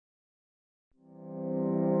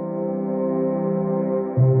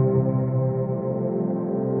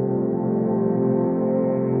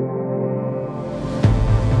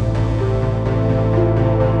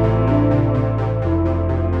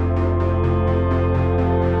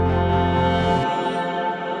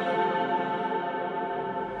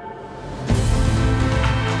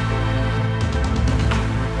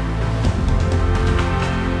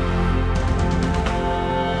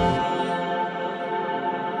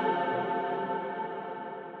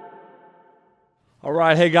All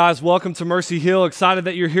right, hey guys, welcome to Mercy Hill. Excited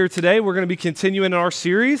that you're here today. We're going to be continuing our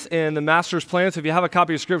series in the Master's Plan. So if you have a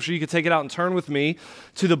copy of Scripture, you can take it out and turn with me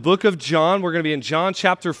to the book of John. We're going to be in John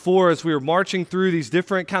chapter 4 as we are marching through these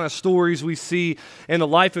different kind of stories we see in the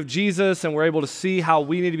life of Jesus, and we're able to see how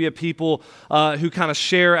we need to be a people who kind of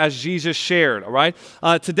share as Jesus shared, all right?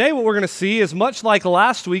 Today what we're going to see is much like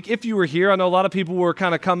last week. If you were here, I know a lot of people were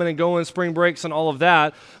kind of coming and going, spring breaks and all of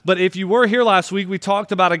that, but if you were here last week, we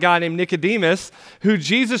talked about a guy named Nicodemus who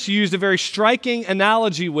Jesus used a very striking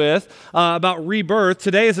analogy with about rebirth.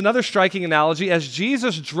 Today is another striking analogy as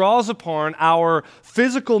Jesus draws upon our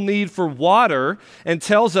physical need for water and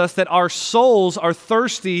tells us that our souls are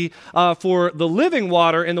thirsty for the living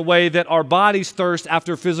water in the way that our bodies thirst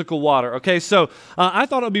after physical water. Okay, so I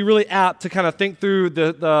thought it would be really apt to kind of think through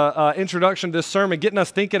the introduction to this sermon, getting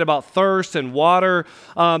us thinking about thirst and water.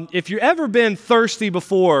 If you've ever been thirsty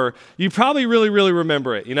before, you probably really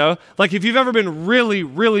remember it, you know? Like if you've ever been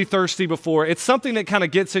really thirsty before, it's something that kind of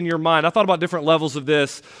gets in your mind. I thought about different levels of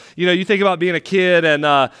this. You know, you think about being a kid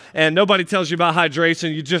and nobody tells you about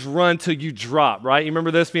hydration. You just run till you drop, right? You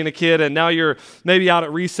remember this being a kid, and now you're maybe out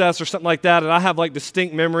at recess or something like that, and I have like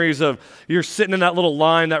distinct memories of you're sitting in that little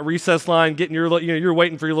line, that recess line, getting your, you know, you're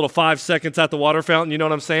waiting for your little 5 seconds at the water fountain, you know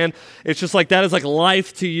what I'm saying? It's just like that is like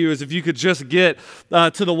life to you, as if you could just get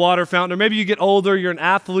to the water fountain. Or maybe you get older, you're an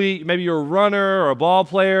athlete, maybe you're a runner or a ball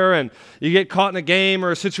player, and you get caught in a game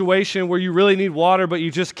or a situation where you really need water, but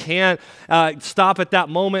you just can't stop at that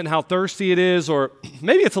moment and how thirsty it is. Or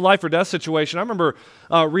maybe it's a life or death situation. I remember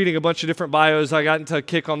reading a bunch of different bios. I got into a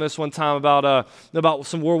kick on this one time about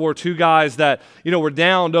some World War II guys that, you know, were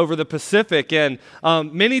downed over the Pacific. And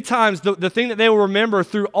many times the thing that they will remember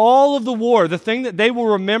through all of the war, the thing that they will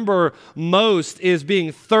remember most is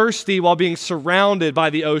being thirsty while being surrounded by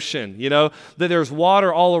the ocean, you know, that there's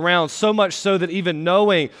water all around, so much so that even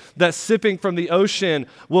knowing that sipping from the ocean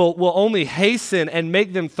will only hasten and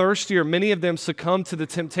make them thirstier. Many of them succumb to the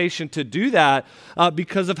temptation to do that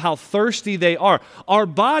because of how thirsty they are. Our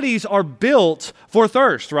bodies are built for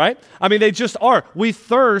thirst, right? I mean, they just are. We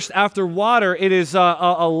thirst after water. It is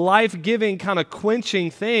a life-giving kind of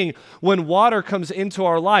quenching thing when water comes into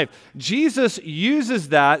our life. Jesus uses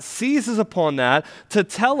that, seizes upon that to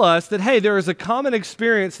tell us that, hey, there is a common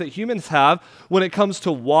experience that humans have when it comes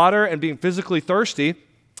to water and being physically thirsty.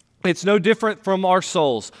 It's no different from our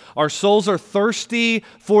souls. Our souls are thirsty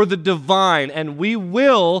for the divine, and we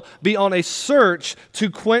will be on a search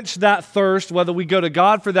to quench that thirst, whether we go to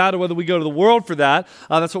God for that or whether we go to the world for that.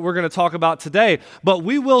 That's what we're going to talk about today. But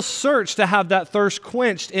we will search to have that thirst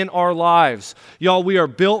quenched in our lives. Y'all, we are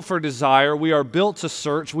built for desire. We are built to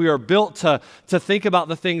search. We are built to think about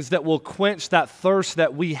the things that will quench that thirst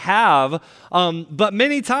that we have. But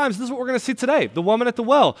many times, this is what we're going to see today, the woman at the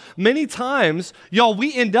well. Many times, y'all,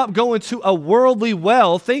 we end up going to a worldly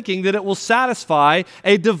well thinking that it will satisfy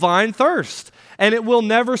a divine thirst. And it will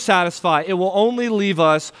never satisfy. It will only leave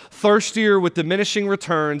us thirstier with diminishing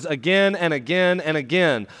returns again and again and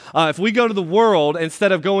again. If we go to the world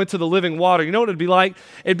instead of going to the living water, you know what it'd be like?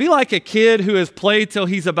 It'd be like a kid who has played till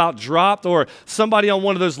he's about dropped, or somebody on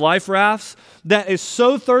one of those life rafts that is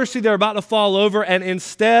so thirsty they're about to fall over, and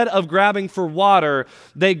instead of grabbing for water,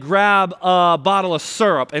 they grab a bottle of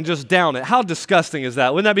syrup and just down it. How disgusting is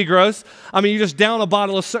that? Wouldn't that be gross? I mean, you just down a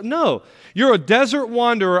bottle of syrup. No. You're a desert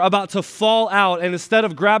wanderer about to fall out, and instead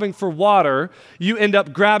of grabbing for water, you end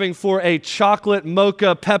up grabbing for a chocolate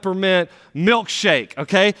mocha peppermint milkshake,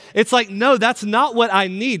 okay? It's like, no, that's not what I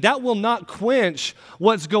need. That will not quench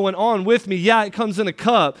what's going on with me. Yeah, it comes in a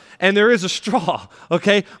cup, and there is a straw,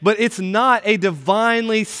 okay? But it's not a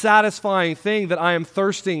divinely satisfying thing that I am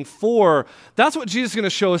thirsting for. That's what Jesus is going to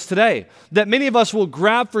show us today, that many of us will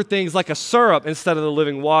grab for things like a syrup instead of the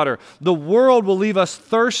living water. The world will leave us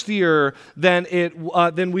thirstier than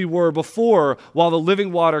we were before, while the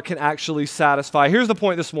living water can actually satisfy. Here's the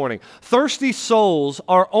point this morning. Thirsty souls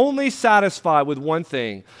are only satisfied with one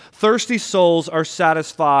thing. Thirsty souls are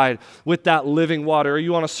satisfied with that living water. Are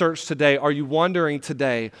you on a search today? Are you wandering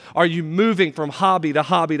today? Are you moving from hobby to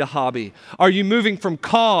hobby to hobby? Are you moving from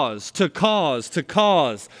cause to cause to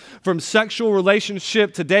cause? From sexual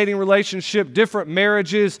relationship to dating relationship, different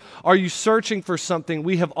marriages? Are you searching for something?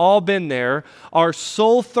 We have all been there. Our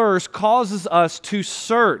soul thirst causes us to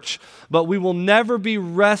search, but we will never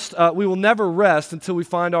rest until we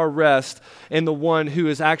find our rest in the one who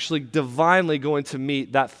is actually divinely going to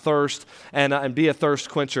meet that thirst and be a thirst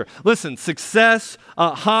quencher. Listen, success,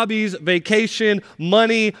 hobbies, vacation,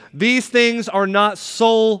 money, these things are not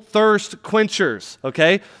soul thirst quenchers,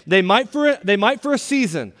 okay? They might for a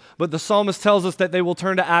season, but the psalmist tells us that they will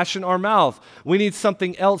turn to ash in our mouth. We need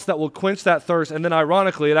something else that will quench that thirst, and then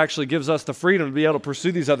ironically, it actually gives us the freedom to be able to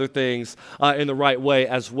pursue these other things in the right way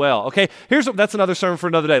as well, okay? That's another sermon for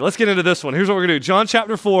another day. Let's get into this one. Here's what we're going to do. John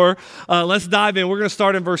chapter 4, let's dive in. We're going to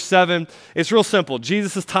start in verse 7. It's real simple.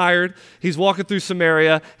 Jesus is tired. He's walking through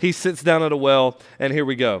Samaria. He sits down at a well, and here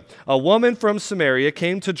we go. A woman from Samaria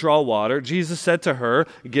came to draw water. Jesus said to her,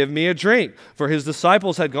 "Give me a drink," for his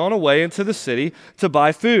disciples had gone away into the city to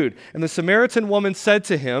buy food. And the Samaritan woman said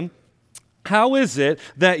to him, "How is it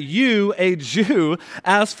that you, a Jew,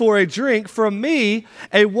 ask for a drink from me,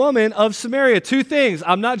 a woman of Samaria?" Two things.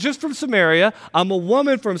 I'm not just from Samaria. I'm a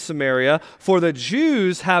woman from Samaria, for the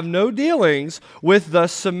Jews have no dealings with the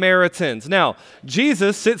Samaritans. Now,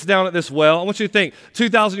 Jesus sits down at this well. I want you to think,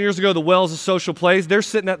 2,000 years ago, the well is a social place. They're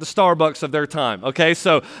sitting at the Starbucks of their time, okay?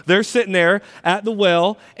 So they're sitting there at the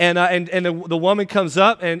well, and the woman comes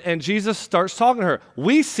up, and Jesus starts talking to her.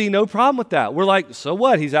 We see no problem with that. We're like, so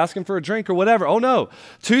what? He's asking for a drink or whatever. Oh no,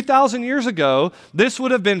 2,000 years ago, this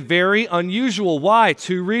would have been very unusual. Why?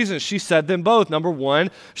 Two reasons. She said them both. Number one,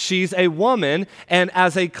 she's a woman, and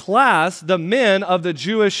as a class, the men of the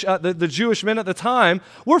Jewish men at the time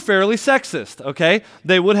were fairly sexist, okay?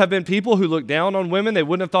 They would have been people who looked down on women. They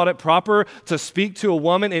wouldn't have thought it proper to speak to a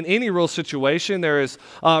woman in any real situation. There is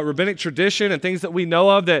rabbinic tradition and things that we know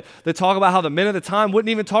of that talk about how the men at the time wouldn't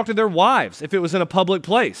even talk to their wives if it was in a public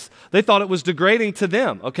place. They thought it was degrading to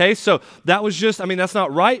them, okay? So that was just, that's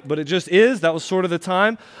not right, but it just is. That was sort of the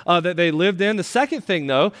time that they lived in. The second thing,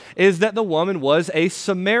 though, is that the woman was a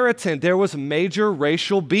Samaritan. There was major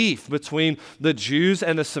racial beef between the Jews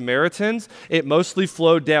and the Samaritans. It mostly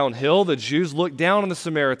flowed downhill. The Jews looked down on the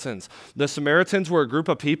Samaritans. The Samaritans were a group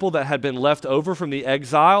of people that had been left over from the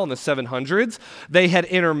exile in the 700s. They had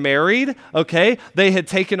intermarried, okay? They had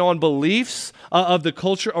taken on beliefs of the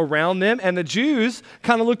culture around them, and the Jews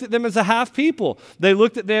kind of looked at them as a half people. They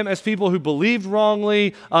looked at them as people who believed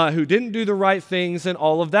wrongly, who didn't do the right things, and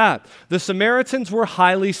all of that. The Samaritans were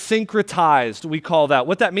highly syncretized, we call that.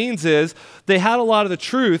 What that means is they had a lot of the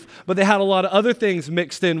truth, but they had a lot of other things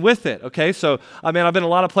mixed in with it, okay? So, I've been a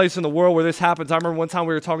lot of places in the world where this happens. I remember one time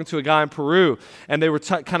we were talking to a guy in Peru, and they were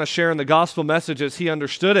kind of sharing the gospel message as he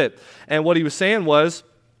understood it, and what he was saying was,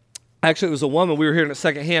 actually, it was a woman. We were hearing it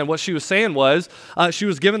secondhand. What she was saying was she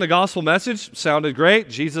was giving the gospel message. Sounded great.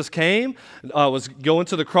 Jesus came, was going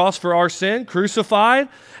to the cross for our sin, crucified.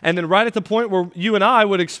 And then right at the point where you and I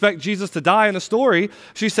would expect Jesus to die in the story,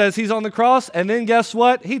 she says he's on the cross. And then guess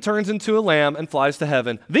what? He turns into a lamb and flies to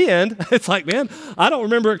heaven. The end. It's like, man, I don't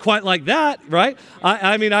remember it quite like that, right?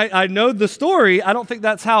 I know the story. I don't think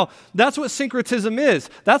that's what syncretism is.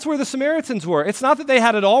 That's where the Samaritans were. It's not that they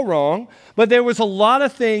had it all wrong, but there was a lot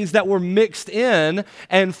of things that were mixed in,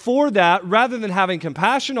 and for that, rather than having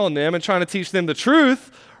compassion on them and trying to teach them the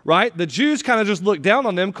truth, right, the Jews kind of just looked down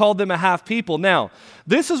on them, called them a half people. Now,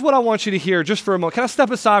 this is what I want you to hear just for a moment. Can I step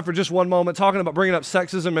aside for just one moment, talking about bringing up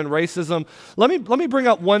sexism and racism? Let me bring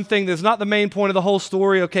up one thing that's not the main point of the whole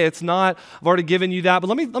story. Okay, it's not. I've already given you that. But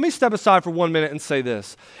let me step aside for 1 minute and say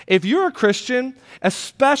this. If you're a Christian,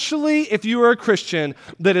 especially if you are a Christian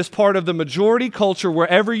that is part of the majority culture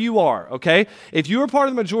wherever you are, okay? If you are part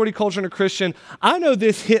of the majority culture and a Christian, I know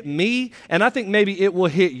this hit me, and I think maybe it will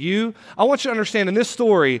hit you. I want you to understand in this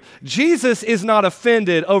story, Jesus is not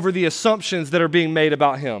offended over the assumptions that are being made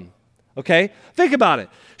about him, okay? Think about it.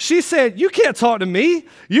 She said, "You can't talk to me.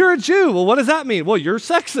 You're a Jew." Well, what does that mean? Well, you're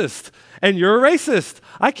sexist and you're a racist.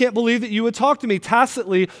 I can't believe that you would talk to me.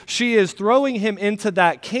 Tacitly, she is throwing him into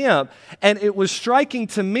that camp, and it was striking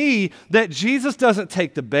to me that Jesus doesn't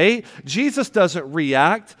take the bait. Jesus doesn't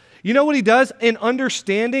react. You know what he does in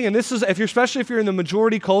understanding, and this is, especially if you're in the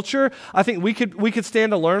majority culture, I think we could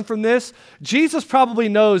stand to learn from this. Jesus probably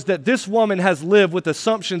knows that this woman has lived with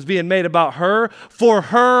assumptions being made about her for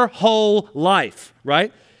her whole life,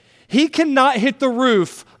 right? He cannot hit the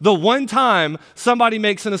roof the one time somebody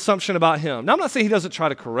makes an assumption about him. Now, I'm not saying he doesn't try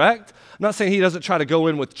to correct. I'm not saying he doesn't try to go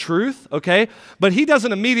in with truth, okay? But he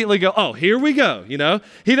doesn't immediately go, "Oh, here we go," you know?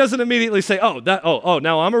 He doesn't immediately say, now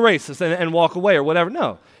I'm a racist and walk away or whatever.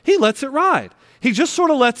 No. He lets it ride. He just sort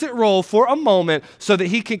of lets it roll for a moment so that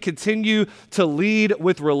he can continue to lead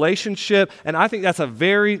with relationship. And I think that's a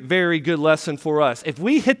very, very good lesson for us. If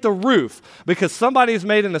we hit the roof because somebody has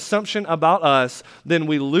made an assumption about us, then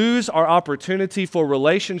we lose our opportunity for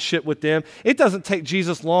relationship with them. It doesn't take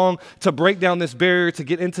Jesus long to break down this barrier, to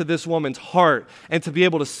get into this woman's heart and to be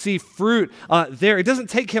able to see fruit there. It doesn't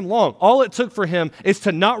take him long. All it took for him is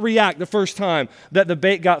to not react the first time that the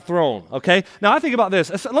bait got thrown, okay? Now, I think about this.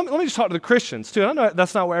 Let me just talk to the Christians, too. I know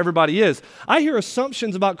that's not where everybody is. I hear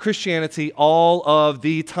assumptions about Christianity all of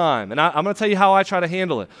the time, and I'm going to tell you how I try to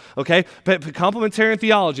handle it, okay? But complementarian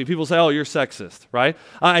theology, people say, oh, you're sexist, right?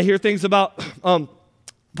 I hear things about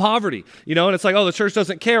poverty, and it's like, oh, the church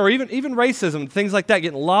doesn't care, or even racism, things like that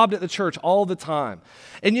getting lobbed at the church all the time.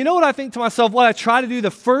 And you know what I think to myself? What I try to do,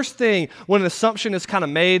 the first thing when an assumption is kind of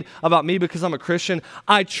made about me because I'm a Christian,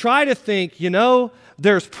 I try to think,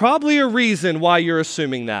 there's probably a reason why you're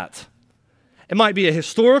assuming that. It might be a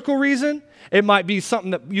historical reason. It might be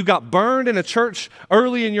something that you got burned in a church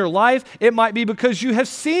early in your life. It might be because you have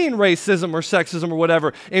seen racism or sexism or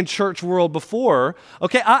whatever in church world before.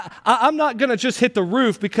 Okay, I'm not going to just hit the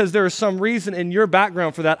roof because there is some reason in your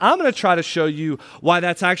background for that. I'm going to try to show you why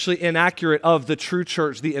that's actually inaccurate of the true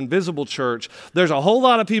church, the invisible church. There's a whole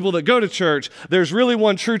lot of people that go to church. There's really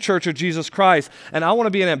one true church of Jesus Christ, and I want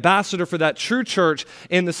to be an ambassador for that true church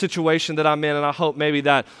in the situation that I'm in, and I hope maybe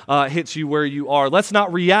that hits you where you are. Let's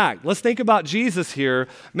not react. Let's think about Jesus here.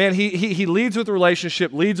 Man, he leads with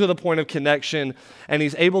relationship, leads with a point of connection, and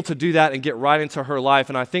he's able to do that and get right into her life.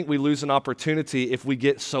 And I think we lose an opportunity if we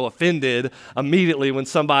get so offended immediately when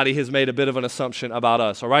somebody has made a bit of an assumption about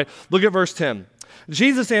us, all right? Look at verse 10.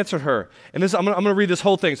 Jesus answered her, and I'm going to read this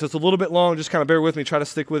whole thing, so it's a little bit long, just kind of bear with me, try to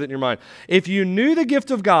stick with it in your mind. If you knew the gift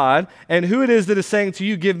of God and who it is that is saying to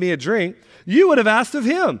you, give me a drink, you would have asked of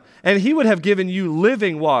him, and he would have given you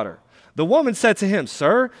living water. The woman said to him,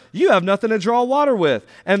 Sir, you have nothing to draw water with,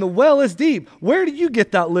 and the well is deep. Where do you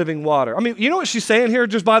get that living water? I mean, you know what she's saying here,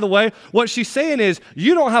 just by the way? What she's saying is,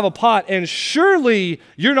 you don't have a pot, and surely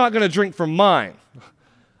you're not going to drink from mine.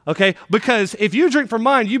 Okay? Because if you drink from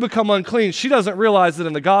mine, you become unclean. She doesn't realize that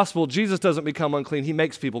in the gospel, Jesus doesn't become unclean. He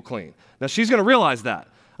makes people clean. Now, she's going to realize that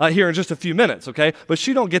here in just a few minutes, okay? But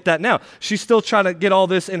she don't get that now. She's still trying to get all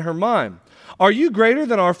this in her mind. Are you greater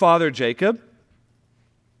than our father Jacob?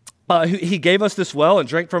 He gave us this well and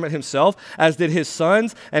drank from it himself, as did his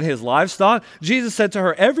sons and his livestock. Jesus said to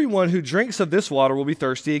her, everyone who drinks of this water will be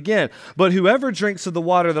thirsty again. But whoever drinks of the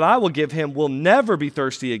water that I will give him will never be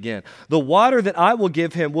thirsty again. The water that I will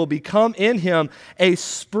give him will become in him a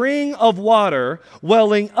spring of water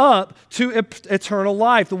welling up to eternal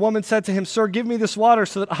life. The woman said to him, Sir, give me this water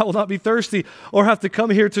so that I will not be thirsty or have to come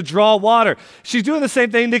here to draw water. She's doing the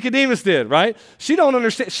same thing Nicodemus did, right? She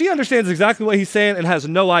understands exactly what he's saying and has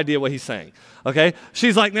no idea what he's saying, okay?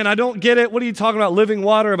 She's like, man, I don't get it. What are you talking about, living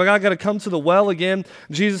water? But I got to come to the well again.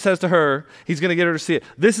 Jesus says to her, he's going to get her to see it.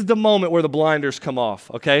 This is the moment where the blinders come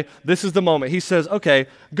off, okay? This is the moment. He says, okay,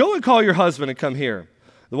 go and call your husband and come here.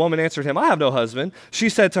 The woman answered him, I have no husband. She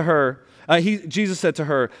said to her, Jesus said to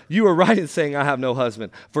her, you are right in saying I have no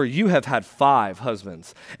husband, for you have had 5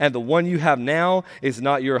 husbands, and the one you have now is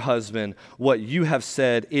not your husband. What you have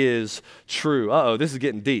said is true. Uh-oh, this is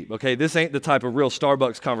getting deep, okay? This ain't the type of real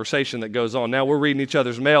Starbucks conversation that goes on. Now we're reading each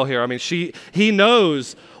other's mail here. I mean, he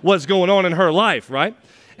knows what's going on in her life, right?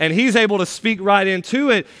 And he's able to speak right into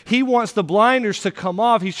it. He wants the blinders to come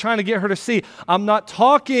off. He's trying to get her to see. I'm not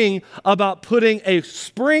talking about putting a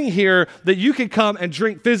spring here that you can come and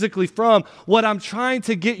drink physically from. What I'm trying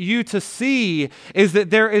to get you to see is that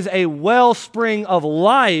there is a wellspring of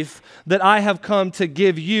life that I have come to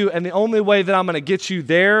give you. And the only way that I'm going to get you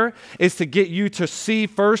there is to get you to see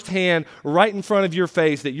firsthand right in front of your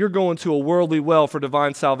face that you're going to a worldly well for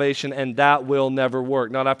divine salvation, and that will never work.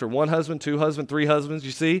 Not after 1 husband, 2 husbands, 3 husbands, you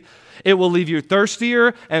see? It will leave you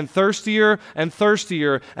thirstier and thirstier and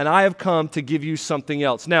thirstier, and I have come to give you something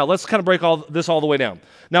else. Now, let's kind of break all the way down.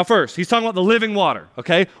 Now, first, he's talking about the living water,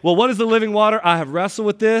 okay? Well, what is the living water? I have wrestled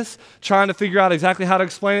with this, trying to figure out exactly how to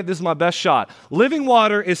explain it. This is my best shot. Living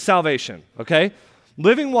water is salvation, okay?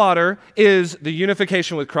 Living water is the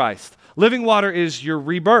unification with Christ. Living water is your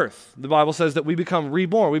rebirth. The Bible says that we become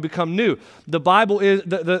reborn, we become new. The Bible is,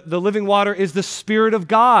 the living water is the Spirit of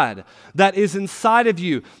God that is inside of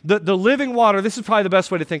you. The living water, this is probably the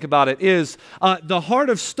best way to think about it, is the heart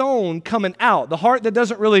of stone coming out. The heart that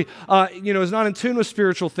doesn't really, is not in tune with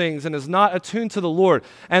spiritual things and is not attuned to the Lord.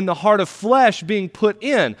 And the heart of flesh being put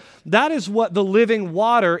in. That is what the living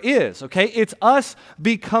water is, okay? It's us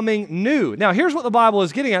becoming new. Now, here's what the Bible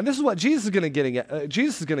is getting at. This is what Jesus is going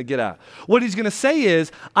to get at. What he's going to say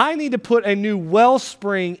is, I need to put a new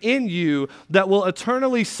wellspring in you that will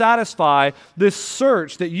eternally satisfy this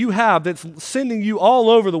search that you have that's sending you all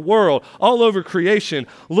over the world, all over creation,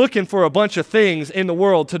 looking for a bunch of things in the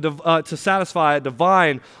world to satisfy a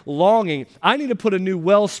divine longing. I need to put a new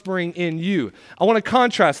wellspring in you. I want to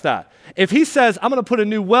contrast that. If he says, I'm going to put a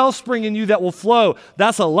new wellspring in you that will flow,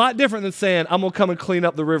 that's a lot different than saying, I'm going to come and clean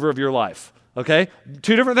up the river of your life. Okay?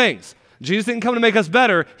 Two different things. Jesus didn't come to make us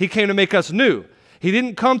better. He came to make us new. He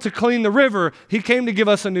didn't come to clean the river. He came to give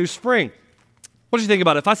us a new spring. What do you think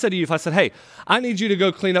about it? If I said to you, hey, I need you to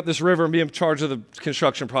go clean up this river and be in charge of the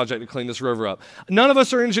construction project to clean this river up. None of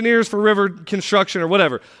us are engineers for river construction or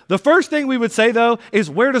whatever. The first thing we would say, though, is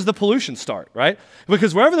where does the pollution start, right?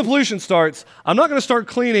 Because wherever the pollution starts, I'm not going to start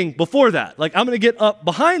cleaning before that. Like, I'm going to get up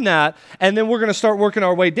behind that, and then we're going to start working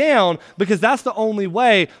our way down, because that's the only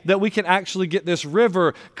way that we can actually get this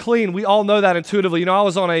river clean. We all know that intuitively. You know, I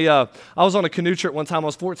was on a canoe trip one time. I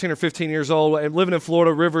was 14 or 15 years old, and living in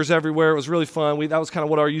Florida, rivers everywhere. It was really fun. That was kind of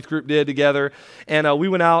what our youth group did together. And we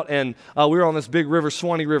went out and we were on this big river,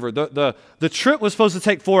 Swanee River. The trip was supposed to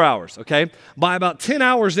take 4 hours, okay? By about 10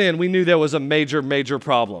 hours in, we knew there was a major, major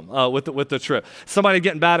problem with the trip. Somebody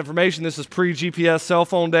getting bad information. This is pre-GPS cell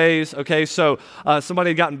phone days, okay? So somebody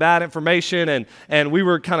had gotten bad information, and we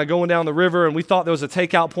were kind of going down the river, and we thought there was a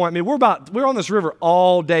takeout point. I mean, we're on this river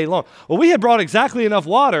all day long. Well, we had brought exactly enough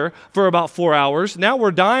water for about 4 hours. Now we're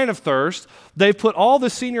dying of thirst. They've put all the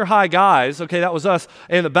senior high guys, okay, that was us,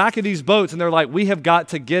 in the back of these boats, and they're like, we have got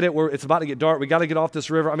to get it. It's about to get dark. We got to get off this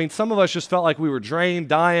river. I mean, some of us just felt like we were drained,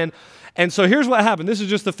 dying. And so here's what happened. This is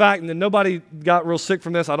just the fact, and nobody got real sick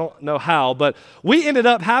from this. I don't know how, but we ended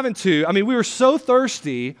up we were so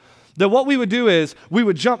thirsty that what we would do is we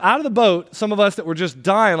would jump out of the boat. Some of us that were just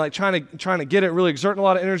dying, like trying to get it, really exerting a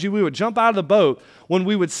lot of energy, we would jump out of the boat when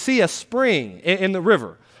we would see a spring in the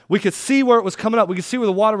river. We could see where it was coming up. We could see where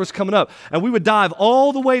the water was coming up. And we would dive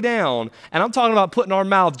all the way down. And I'm talking about putting our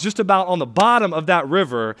mouth just about on the bottom of that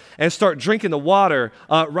river and start drinking the water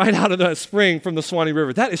right out of that spring from the Swanee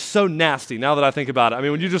River. That is so nasty now that I think about it. I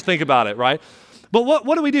mean, when you just think about it, right? But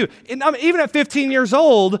what do we do? And, even at 15 years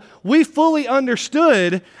old, we fully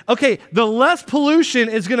understood, okay, the less pollution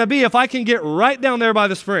is going to be if I can get right down there by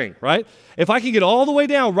the spring, right? If I can get all the way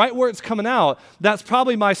down right where it's coming out, that's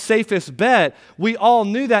probably my safest bet. We all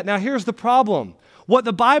knew that. Now, here's the problem. What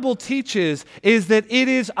the Bible teaches is that it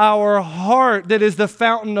is our heart that is the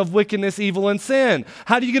fountain of wickedness, evil, and sin.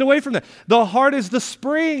 How do you get away from that? The heart is the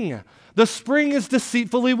spring. The spring is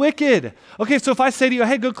deceitfully wicked. Okay, so if I say to you,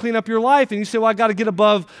 hey, go clean up your life, and you say, well, I got to get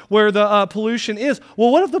above where the pollution is.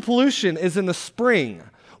 Well, what if the pollution is in the spring?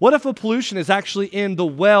 What if the pollution is actually in the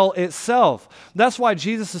well itself? That's why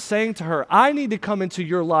Jesus is saying to her, I need to come into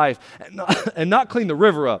your life and not clean the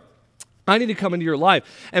river up. I need to come into your life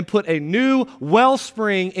and put a new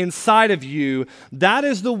wellspring inside of you. That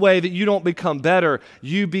is the way that you don't become better,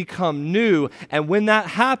 you become new. And when that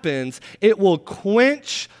happens, it will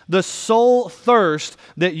quench the soul thirst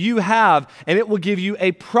that you have, and it will give you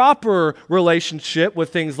a proper relationship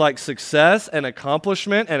with things like success and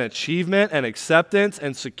accomplishment and achievement and acceptance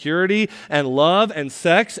and security and love and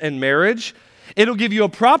sex and marriage. It'll give you a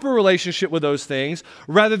proper relationship with those things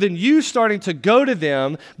rather than you starting to go to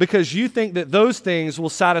them because you think that those things will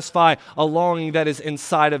satisfy a longing that is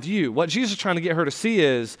inside of you. What Jesus is trying to get her to see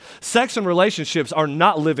is sex and relationships are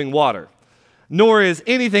not living water, nor is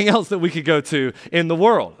anything else that we could go to in the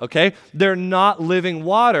world, okay? They're not living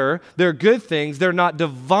water. They're good things. They're not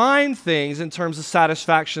divine things in terms of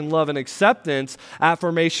satisfaction, love, and acceptance,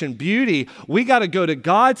 affirmation, beauty. We got to go to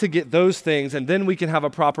God to get those things, and then we can have a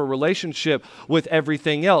proper relationship with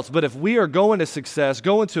everything else. But if we are going to success,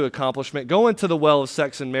 going to accomplishment, going to the well of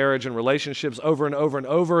sex and marriage and relationships over and over and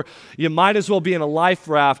over, you might as well be in a life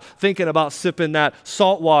raft thinking about sipping that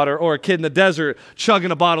salt water or a kid in the desert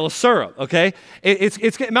chugging a bottle of syrup, okay?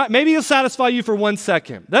 Maybe it'll satisfy you for 1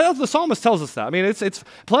 second. The psalmist tells us that. I mean, it's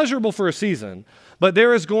pleasurable for a season, but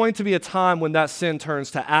there is going to be a time when that sin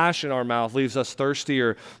turns to ash in our mouth, leaves us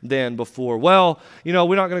thirstier than before. Well, we're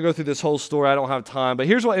not going to go through this whole story. I don't have time, but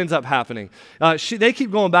here's what ends up happening. They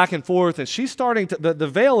keep going back and forth, and she's starting to, the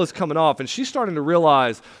veil is coming off, and she's starting to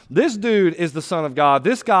realize this dude is the Son of God.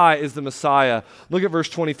 This guy is the Messiah. Look at verse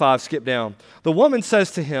 25, skip down. The woman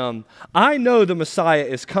says to him, I know the Messiah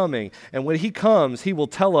is coming, and when he comes, he will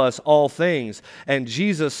tell us all things. And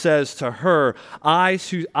Jesus says to her, I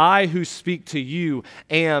who speak to you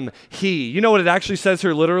am he. You know what it actually says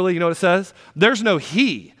here literally? You know what it says? There's no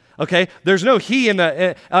he. Okay, there's no he in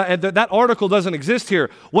that article doesn't exist here.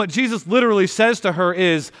 What Jesus literally says to her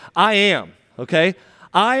is, I am. Okay,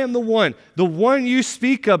 I am the one you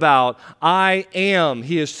speak about, I am.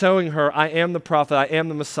 He is telling her, I am the prophet, I am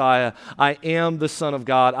the Messiah, I am the Son of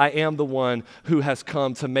God, I am the one who has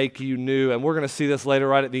come to make you new. And we're going to see this later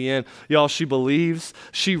right at the end. Y'all, she believes,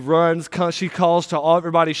 she runs, she calls to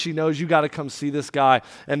everybody she knows, you got to come see this guy,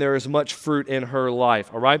 and there is much fruit in her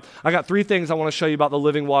life, all right? I got 3 things I want to show you about the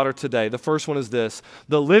living water today. The first one is this: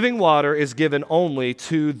 the living water is given only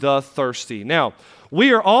to the thirsty. Now,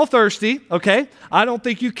 we are all thirsty, okay? I don't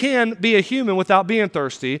think you can be a human without being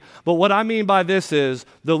thirsty, but what I mean by this is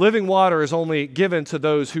the living water is only given to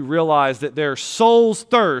those who realize that their soul's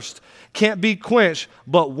thirst can't be quenched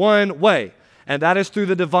but one way, and that is through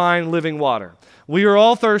the divine living water. We are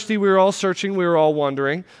all thirsty, we are all searching, we are all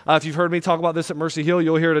wondering. If you've heard me talk about this at Mercy Hill,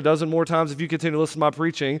 you'll hear it a dozen more times if you continue to listen to my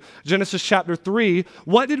preaching. Genesis chapter 3,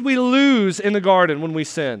 what did we lose in the garden when we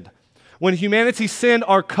sinned? When humanity sinned,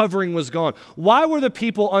 our covering was gone. Why were the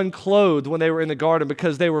people unclothed when they were in the garden?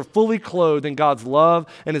 Because they were fully clothed in God's love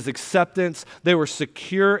and His acceptance. They were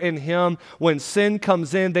secure in Him. When sin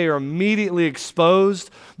comes in, they are immediately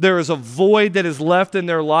exposed. There is a void that is left in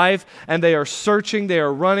their life, and they are searching, they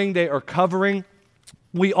are running, they are covering.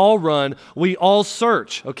 We all run, we all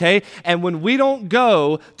search, okay? And when we don't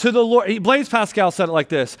go to the Lord, Blaise Pascal said it like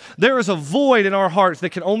this: there is a void in our hearts that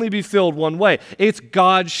can only be filled one way. It's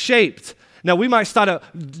God-shaped. Now, we might start to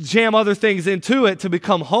jam other things into it to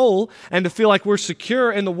become whole and to feel like we're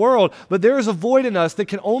secure in the world, but there is a void in us that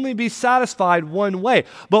can only be satisfied one way.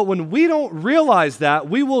 But when we don't realize that,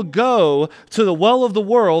 we will go to the well of the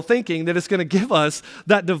world thinking that it's going to give us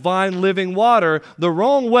that divine living water. The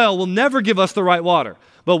wrong well will never give us the right water.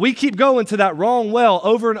 But we keep going to that wrong well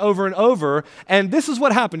over and over and over, and this is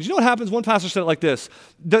what happens. You know what happens? One pastor said it like this: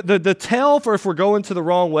 the tell for if we're going to the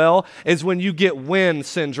wrong well is when you get win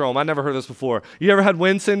syndrome. I never heard this before. You ever had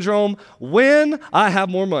win syndrome? When I have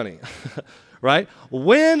more money, right?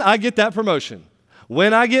 When I get that promotion,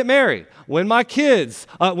 when I get married, when my kids,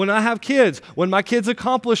 when I have kids, when my kids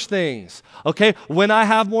accomplish things, okay? When I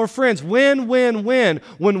have more friends, when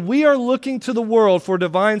we are looking to the world for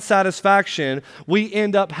divine satisfaction, we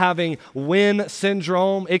end up having win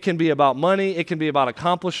syndrome. It can be about money. It can be about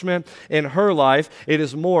accomplishment. In her life, it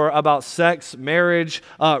is more about sex, marriage,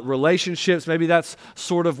 relationships. Maybe that's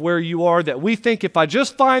sort of where you are, that we think if I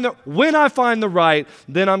just when I find the right,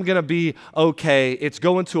 then I'm going to be okay. It's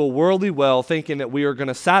going to a worldly well thinking that we are going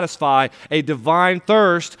to satisfy a divine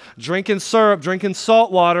thirst. Drinking syrup, drinking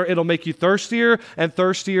salt water, it'll make you thirstier and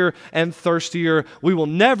thirstier and thirstier. We will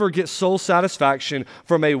never get soul satisfaction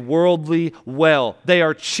from a worldly well. They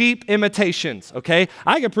are cheap imitations, okay?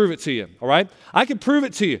 I can prove it to you, all right? I can prove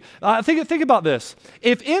it to you. Think about this.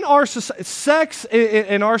 If in our sex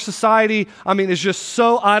in our society, is just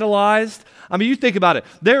so idolized. You think about it.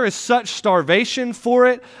 There is such starvation for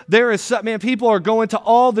it. People are going to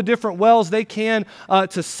all the different wells they can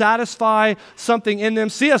to satisfy something in them.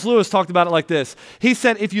 C.S. Lewis talked about it like this. He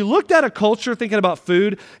said, if you looked at a culture, thinking about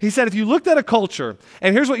food, he said, if you looked at a culture,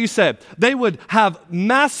 and here's what you said, they would have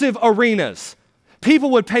massive arenas.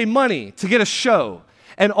 People would pay money to get a show.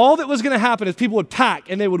 And all that was going to happen is people would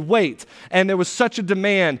pack and they would wait, and there was such a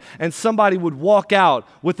demand, and somebody would walk out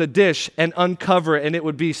with a dish and uncover it, and it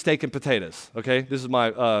would be steak and potatoes. Okay, this is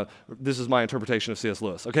my interpretation of C.S.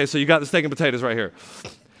 Lewis. Okay, so you got the steak and potatoes right here.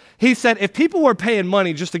 He said, if people were paying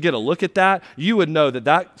money just to get a look at that, you would know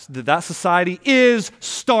that society is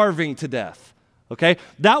starving to death. Okay,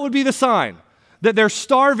 that would be the sign that they're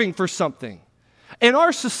starving for something. In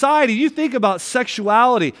our society, you think about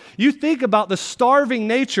sexuality, you think about the starving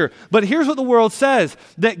nature, but here's what the world says,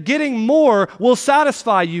 that getting more will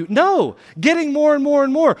satisfy you. No, getting more and more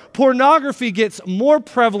and more. Pornography gets more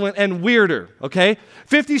prevalent and weirder, okay?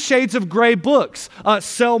 50 Shades of Grey books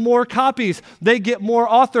sell more copies. They get more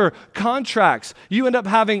author contracts. You end up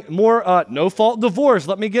having more no-fault divorce.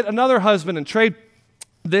 Let me get another husband and trade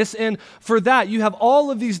this in for that. You have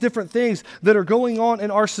all of these different things that are going on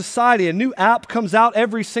in our society. A new app comes out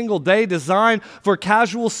every single day designed for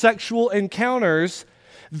casual sexual encounters.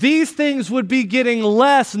 These things would be getting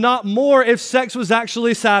less, not more, if sex was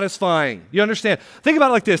actually satisfying. You understand? Think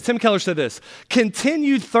about it like this. Tim Keller said this: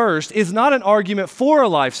 continued thirst is not an argument for a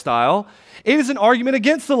lifestyle. It is an argument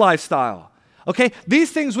against the lifestyle. Okay,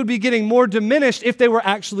 these things would be getting more diminished if they were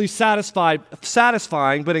actually satisfying,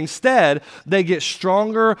 but instead they get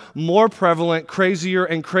stronger, more prevalent, crazier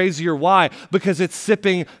and crazier. Why? Because it's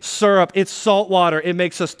sipping syrup, it's salt water. It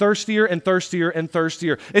makes us thirstier and thirstier and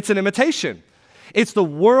thirstier. It's an imitation. It's the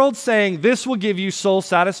world saying this will give you soul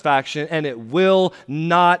satisfaction, and it will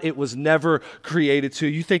not. It was never created to.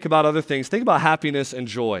 You think about other things. Think about happiness and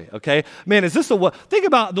joy, okay? Man, is this think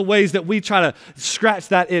about the ways that we try to scratch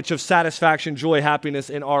that itch of satisfaction, joy, happiness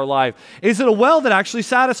in our life. Is it a well that actually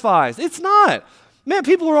satisfies? It's not. Man,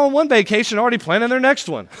 people are on one vacation already planning their next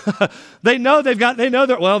one. They know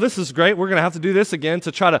that, well, this is great. We're going to have to do this again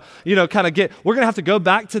to try to, we're going to have to go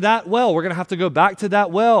back to that well. We're going to have to go back to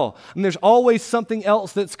that well. And there's always something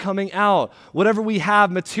else that's coming out. Whatever we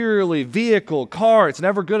have materially, vehicle, car, it's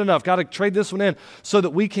never good enough. Got to trade this one in so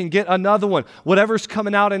that we can get another one. Whatever's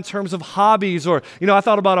coming out in terms of hobbies or, I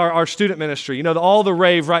thought about our student ministry. All the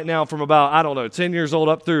rave right now from about, 10 years old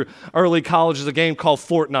up through early college is a game called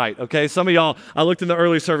Fortnite, okay? Some of y'all, I looked in the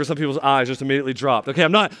early service, some people's eyes just immediately dropped. Okay,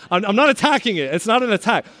 I'm not attacking it. It's not an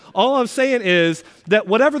attack. All I'm saying is that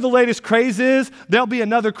whatever the latest craze is, there'll be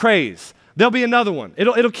another craze. There'll be another one.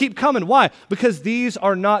 It'll keep coming. Why? Because these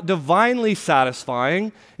are not divinely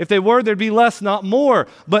satisfying. If they were, there'd be less, not more.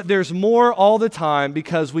 But there's more all the time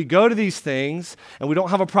because we go to these things and we don't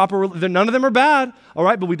have a proper, none of them are bad, all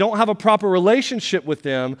right? But we don't have a proper relationship with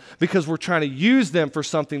them because we're trying to use them for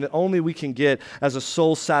something that only we can get as a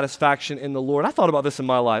soul satisfaction in the Lord. I thought about this in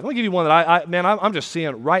my life. I'm going to give you one that I'm just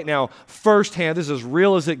seeing right now firsthand. This is as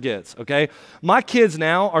real as it gets, okay? My kids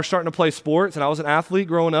now are starting to play sports, and I was an athlete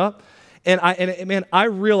growing up. And I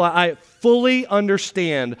realize, I fully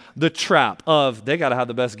understand the trap of they got to have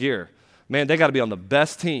the best gear. Man, they got to be on the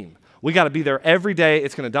best team. We got to be there every day.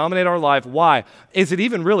 It's going to dominate our life. Why? Is it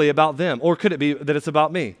even really about them? Or could it be that it's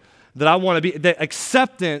about me? That I want to be, that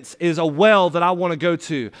acceptance is a well that I want to go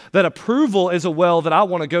to. That approval is a well that I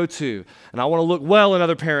want to go to. And I want to look well in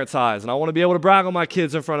other parents' eyes. And I want to be able to brag on my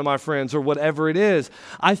kids in front of my friends or whatever it is.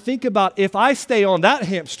 I think about if I stay on that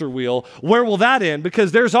hamster wheel, where will that end?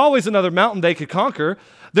 Because there's always another mountain they could conquer.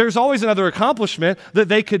 There's always another accomplishment that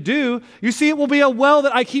they could do. You see, it will be a well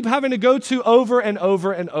that I keep having to go to over and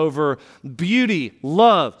over and over. Beauty,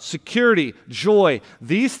 love, security, joy.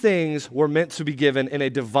 These things were meant to be given in a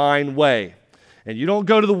divine way. And you don't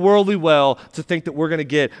go to the worldly well to think that we're going to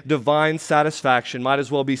get divine satisfaction. Might as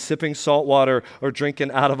well be sipping salt water or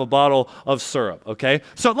drinking out of a bottle of syrup, okay?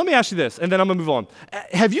 So let me ask you this, and then I'm going to move on.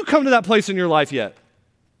 Have you come to that place in your life yet?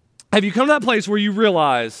 Have you come to that place where you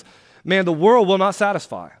realize, man, the world will not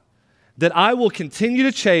satisfy, that I will continue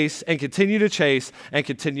to chase and continue to chase and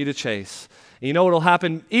continue to chase? And you know what will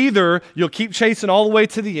happen? Either you'll keep chasing all the way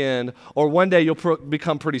to the end, or one day you'll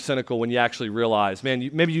become pretty cynical when you actually realize,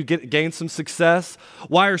 man, maybe you gain some success.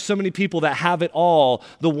 Why are so many people that have it all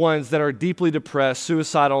the ones that are deeply depressed,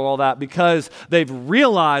 suicidal, and all that? Because they've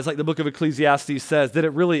realized, like the book of Ecclesiastes says, that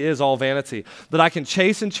it really is all vanity. That I can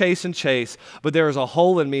chase and chase and chase, but there is a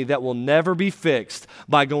hole in me that will never be fixed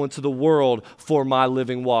by going to the world for my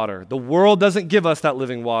living water. The world doesn't give us that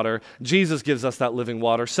living water. Jesus gives us that living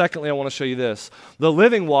water. Secondly, I want to show you this. The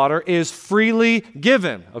living water is freely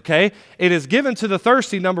given, okay? It is given to the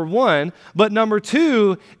thirsty, number one, but number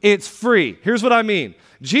two, it's free. Here's what I mean.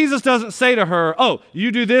 Jesus doesn't say to her, oh,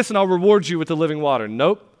 you do this and I'll reward you with the living water.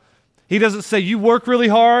 Nope. He doesn't say, you work really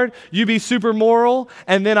hard, you be super moral,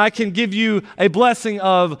 and then I can give you a blessing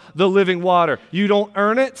of the living water. You don't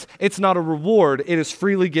earn it. It's not a reward. It is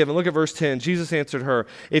freely given. Look at verse 10. Jesus answered her,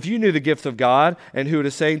 if you knew the gift of God and who it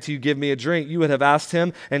is saying to you, give me a drink, you would have asked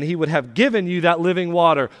him, and he would have given you that living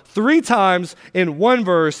water. 3 times in one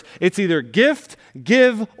verse, it's either gift,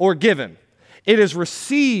 give, or given. It is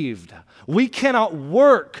received. We cannot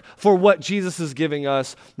work for what Jesus is giving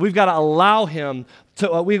us. We've got to allow him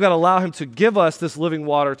to give us this living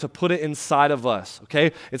water, to put it inside of us,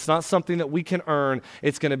 okay? It's not something that we can earn.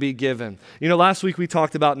 It's going to be given. Last week we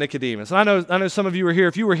talked about Nicodemus. And I know some of you were here.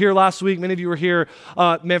 If you were here last week, many of you were here.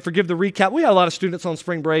 Man, forgive the recap. We had a lot of students on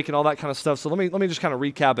spring break and all that kind of stuff, so let me just kind of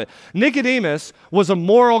recap it. Nicodemus was a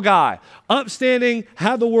moral guy, upstanding,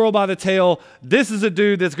 had the world by the tail. This is a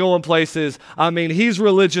dude that's going places. I mean, he's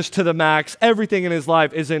religious to the max. Everything in his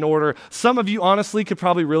life is in order. Some of you honestly could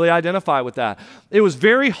probably really identify with that. It was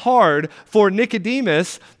very hard for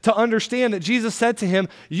Nicodemus to understand that Jesus said to him,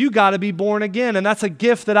 you got to be born again, and that's a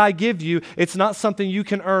gift that I give you. It's not something you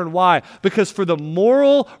can earn. Why? Because for the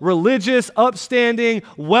moral, religious, upstanding,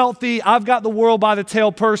 wealthy, I've got the world by the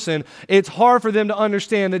tail person, it's hard for them to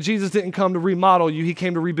understand that Jesus didn't come to remodel you. He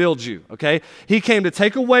came to rebuild you, okay? He came to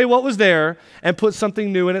take away what was there and put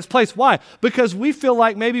something new in its place. Why? Because we feel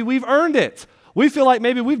like maybe we've earned it. We feel like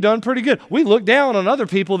maybe we've done pretty good. We look down on other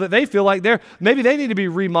people that they feel like maybe they need to be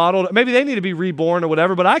remodeled, maybe they need to be reborn or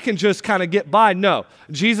whatever, but I can just kind of get by. No,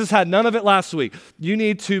 Jesus had none of it last week. You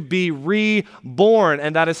need to be reborn,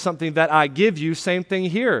 and that is something that I give you. Same thing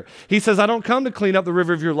here. He says, I don't come to clean up the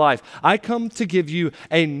river of your life. I come to give you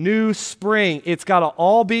a new spring. It's got to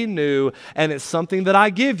all be new, and it's something that I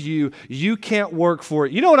give you. You can't work for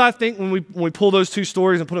it. You know what I think when we pull those two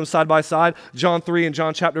stories and put them side by side, John 3 and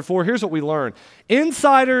John chapter 4? Here's what we learn.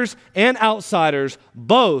 Insiders and outsiders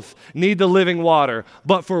both need the living water,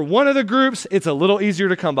 but for one of the groups, it's a little easier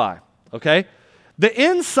to come by, okay? The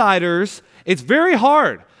insiders, it's very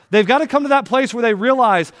hard. They've got to come to that place where they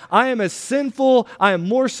realize, I am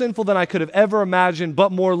more sinful than I could have ever imagined,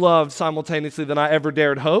 but more loved simultaneously than I ever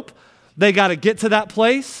dared hope. They got to get to that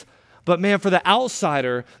place. But man, for the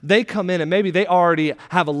outsider, they come in and maybe they already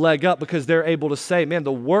have a leg up because they're able to say, man,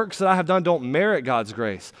 the works that I have done don't merit God's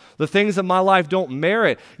grace. The things in my life don't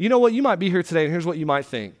merit. You know what? You might be here today, and here's what you might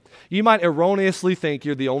think. You might erroneously think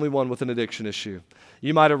you're the only one with an addiction issue.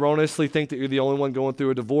 You might erroneously think that you're the only one going through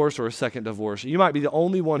a divorce or a second divorce. You might be the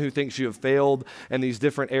only one who thinks you have failed in these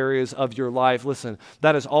different areas of your life. Listen,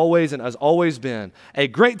 that is always and has always been a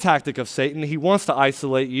great tactic of Satan. He wants to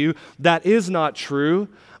isolate you. That is not true.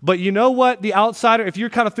 But you know what? The outsider, if you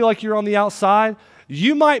kind of feel like you're on the outside,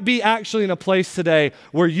 you might be actually in a place today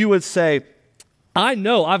where you would say, I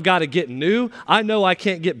know I've got to get new. I know I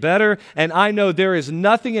can't get better. And I know there is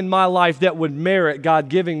nothing in my life that would merit God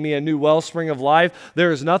giving me a new wellspring of life.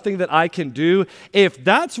 There is nothing that I can do. If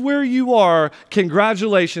that's where you are,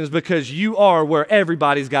 congratulations, because you are where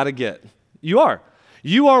everybody's got to get. You are.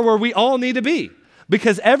 You are where we all need to be.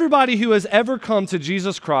 Because everybody who has ever come to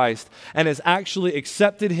Jesus Christ and has actually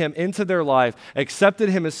accepted him into their life, accepted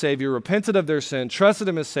him as Savior, repented of their sin, trusted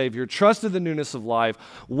him as Savior, trusted the newness of life,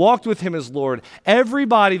 walked with him as Lord,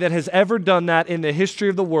 everybody that has ever done that in the history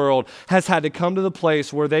of the world has had to come to the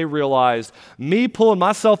place where they realized, me pulling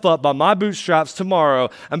myself up by my bootstraps tomorrow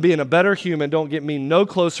and being a better human don't get me no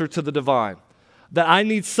closer to the divine. That I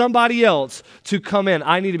need somebody else to come in.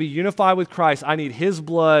 I need to be unified with Christ. I need his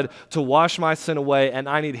blood to wash my sin away, and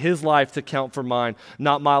I need his life to count for mine,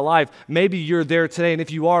 not my life. Maybe you're there today, and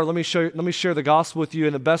if you are, let me share the gospel with you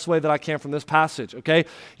in the best way that I can from this passage, okay?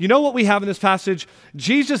 You know what we have in this passage?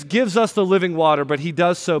 Jesus gives us the living water, but he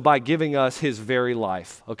does so by giving us his very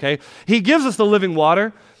life, okay? He gives us the living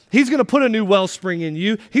water. He's going to put a new wellspring in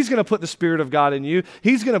you. He's going to put the Spirit of God in you.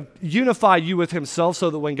 He's going to unify you with himself so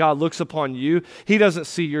that when God looks upon you, he doesn't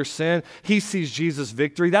see your sin. He sees Jesus'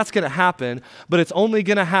 victory. That's going to happen, but it's only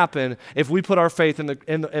going to happen if we put our faith in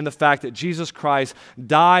the fact that Jesus Christ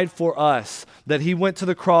died for us, that he went to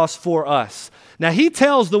the cross for us. Now, he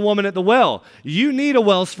tells the woman at the well, you need a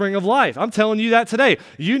wellspring of life. I'm telling you that today.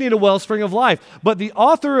 You need a wellspring of life. But the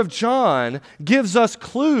author of John gives us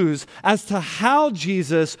clues as to how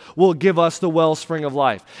Jesus will give us the wellspring of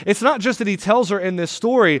life. It's not just that he tells her in this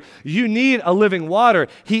story, you need a living water.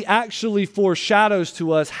 He actually foreshadows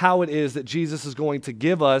to us how it is that Jesus is going to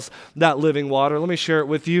give us that living water. Let me share it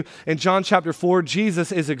with you. In John chapter 4,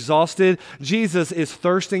 Jesus is exhausted. Jesus is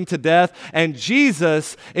thirsting to death. And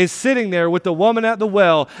Jesus is sitting there with the woman at the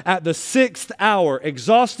well at the 6th hour,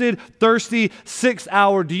 exhausted, thirsty, 6th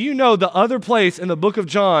hour. Do you know the other place in the book of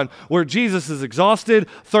John where Jesus is exhausted,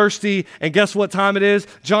 thirsty, and guess what time it is?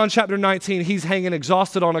 John chapter 19, he's hanging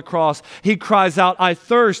exhausted on a cross. He cries out, I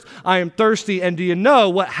thirst, I am thirsty. And do you know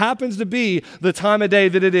what happens to be the time of day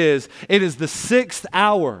that it is? It is the 6th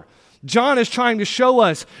hour. John is trying to show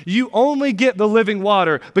us you only get the living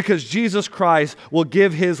water because Jesus Christ will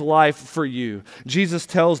give his life for you. Jesus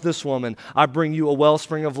tells this woman, I bring you a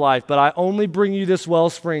wellspring of life, but I only bring you this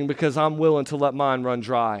wellspring because I'm willing to let mine run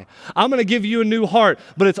dry. I'm going to give you a new heart,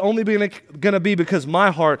 but it's only going to be because my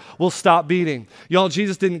heart will stop beating. Y'all,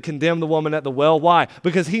 Jesus didn't condemn the woman at the well. Why?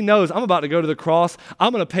 Because he knows I'm about to go to the cross.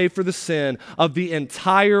 I'm going to pay for the sin of the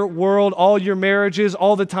entire world, all your marriages,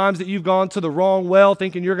 all the times that you've gone to the wrong well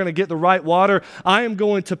thinking you're going to get the right water. I am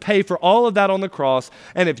going to pay for all of that on the cross.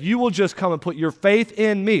 And if you will just come and put your faith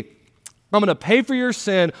in me, I'm going to pay for your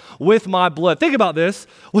sin with my blood. Think about this.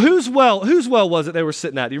 Well, whose well was it they were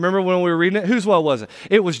sitting at? Do you remember when we were reading it? Whose well was it?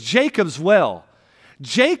 It was Jacob's well.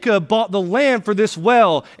 Jacob bought the land for this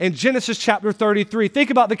well in Genesis chapter 33. Think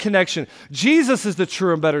about the connection. Jesus is the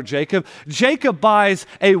true and better Jacob. Jacob buys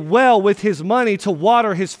a well with his money to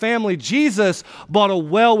water his family. Jesus bought a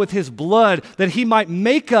well with his blood that he might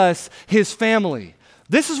make us his family.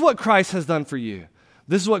 This is what Christ has done for you.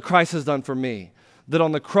 This is what Christ has done for me. that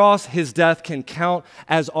on the cross, his death can count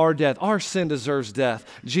as our death. Our sin deserves death.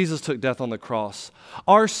 Jesus took death on the cross.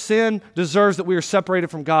 Our sin deserves that we are separated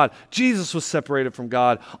from God. Jesus was separated from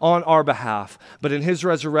God on our behalf. But in his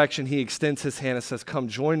resurrection, he extends his hand and says, come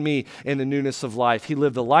join me in the newness of life. He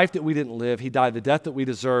lived the life that we didn't live. He died the death that we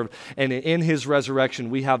deserved. And in his resurrection,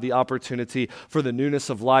 we have the opportunity for the newness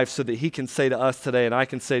of life so that he can say to us today, and I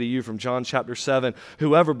can say to you from John chapter 7,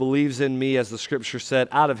 whoever believes in me, as the scripture said,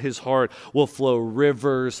 out of his heart will flow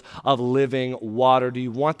rivers of living water. Do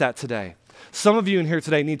you want that today? Some of you in here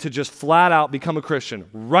today need to just flat out become a Christian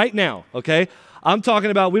right now, okay? I'm talking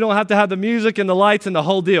about we don't have to have the music and the lights and the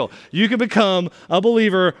whole deal. You can become a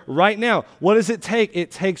believer right now. What does it take? It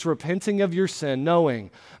takes repenting of your sin, knowing,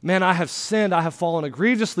 man, I have sinned. I have fallen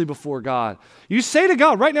egregiously before God. You say to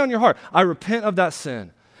God right now in your heart, I repent of that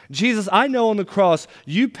sin. Jesus, I know on the cross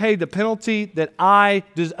you paid the penalty that I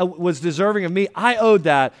was deserving of me. I owed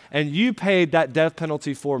that, and you paid that death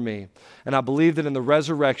penalty for me. And I believe that in the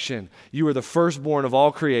resurrection, you are the firstborn of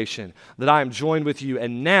all creation, that I am joined with you,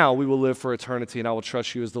 and now we will live for eternity, and I will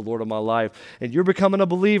trust you as the Lord of my life. And you're becoming a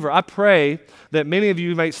believer. I pray that many of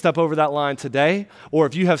you may step over that line today, or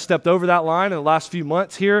if you have stepped over that line in the last few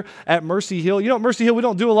months here at Mercy Hill. You know, at Mercy Hill, we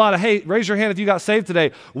don't do a lot of, hey, raise your hand if you got saved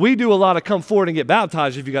today. We do a lot of come forward and get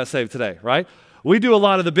baptized if you got saved today, right? We do a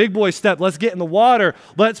lot of the big boy step. Let's get in the water.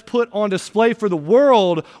 Let's put on display for the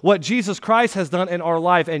world what Jesus Christ has done in our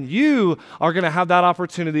life. And you are going to have that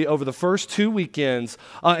opportunity over the first 2 weekends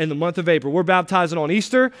in the month of April. We're baptizing on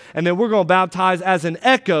Easter, and then we're going to baptize as an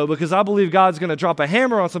echo because I believe God's going to drop a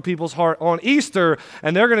hammer on some people's heart on Easter,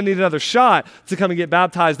 and they're going to need another shot to come and get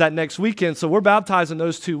baptized that next weekend. So we're baptizing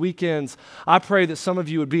those 2 weekends. I pray that some of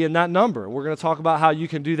you would be in that number. We're going to talk about how you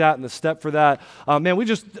can do that and the step for that. Man, we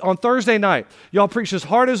just, on Thursday night, y'all preached as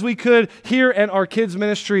hard as we could here in our kids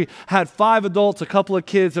ministry, had 5 adults, a couple of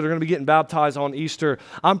kids that are going to be getting baptized on Easter.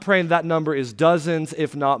 I'm praying that number is dozens,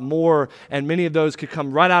 if not more, and many of those could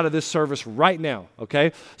come right out of this service right now,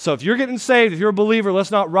 okay? So if you're getting saved, if you're a believer, let's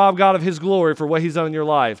not rob God of his glory for what he's done in your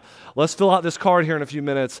life. Let's fill out this card here in a few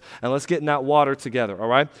minutes, and let's get in that water together, all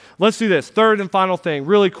right? Let's do this. Third and final thing,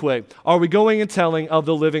 really quick. Are we going and telling of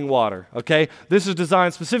the living water, okay? This is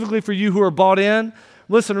designed specifically for you who are bought in.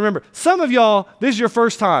 Listen, remember, some of y'all, this is your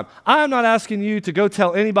first time. I'm not asking you to go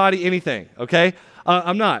tell anybody anything, okay?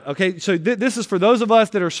 I'm not, okay? So this is for those of us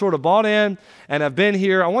that are sort of bought in and have been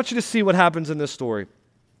here. I want you to see what happens in this story.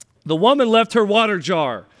 The woman left her water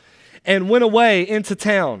jar and went away into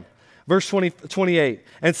town, verse 28,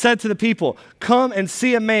 and said to the people, come and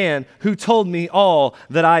see a man who told me all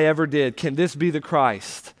that I ever did. Can this be the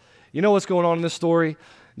Christ? You know what's going on in this story?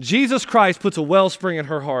 Jesus Christ puts a wellspring in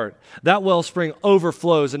her heart. That wellspring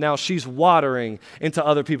overflows, and now she's watering into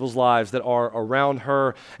other people's lives that are around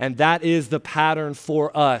her, and that is the pattern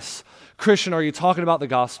for us. Christian, are you talking about the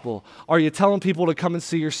gospel? Are you telling people to come and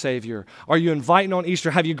see your Savior? Are you inviting on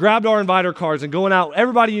Easter? Have you grabbed our inviter cards and going out,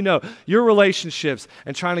 everybody you know, your relationships,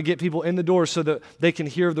 and trying to get people in the door so that they can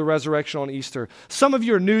hear of the resurrection on Easter? Some of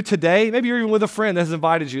you are new today. Maybe you're even with a friend that has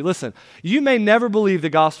invited you. Listen, you may never believe the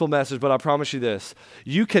gospel message, but I promise you this.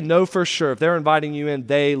 You can know for sure if they're inviting you in,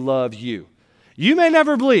 they love you. You may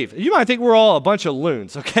never believe. You might think we're all a bunch of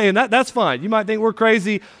loons, okay? And that's fine. You might think we're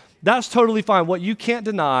crazy. That's totally fine. What you can't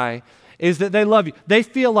deny is that they love you. They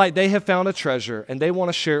feel like they have found a treasure and they want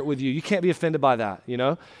to share it with you. You can't be offended by that, you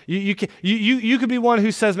know? You could be one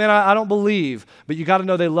who says, man, I don't believe, but you got to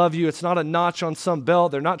know they love you. It's not a notch on some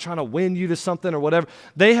belt. They're not trying to win you to something or whatever.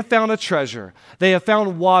 They have found a treasure. They have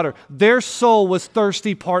found water. Their soul was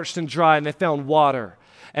thirsty, parched, and dry, and they found water.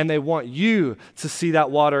 And they want you to see that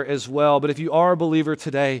water as well. But if you are a believer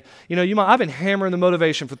today, you know, I've been hammering the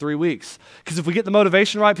motivation for 3 weeks. Because if we get the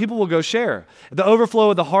motivation right, people will go share. The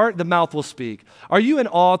overflow of the heart, the mouth will speak. Are you in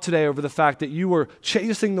awe today over the fact that you were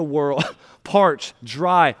chasing the world, parched,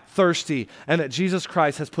 dry, thirsty, and that Jesus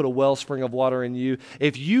Christ has put a wellspring of water in you?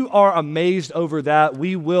 If you are amazed over that,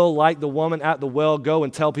 we will, like the woman at the well, go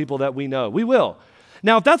and tell people that we know. We will.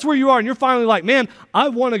 Now, if that's where you are and you're finally like, man, I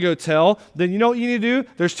want to go tell, then you know what you need to do?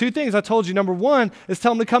 There's 2 things I told you. Number 1 is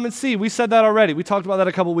tell them to come and see. We said that already. We talked about that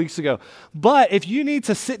a couple weeks ago. But if you need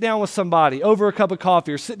to sit down with somebody over a cup of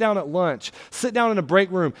coffee or sit down at lunch, sit down in a break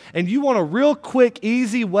room, and you want a real quick,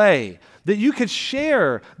 easy way that you could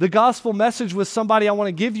share the gospel message with somebody. I want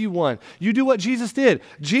to give you one. You do what Jesus did.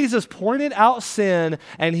 Jesus pointed out sin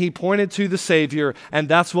and he pointed to the Savior, and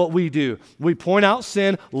that's what we do. We point out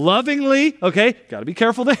sin lovingly, okay? Got to be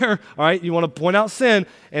careful there, all right? You want to point out sin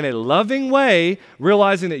in a loving way,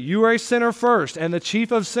 realizing that you are a sinner first and the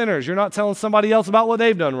chief of sinners. You're not telling somebody else about what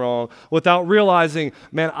they've done wrong without realizing,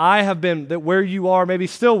 man, I have been that where you are, maybe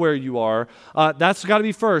still where you are. That's got to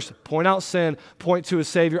be first. Point out sin, point to a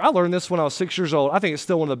Savior. I learned this when I was 6 years old. I think it's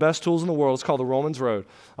still one of the best tools in the world. It's called the Romans Road.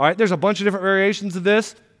 All right, there's a bunch of different variations of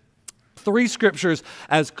this. 3 scriptures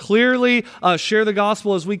as clearly share the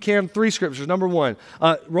gospel as we can. 3 scriptures. Number 1,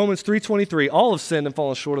 Romans 3:23. All have sinned and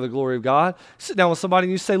fallen short of the glory of God. Sit down with somebody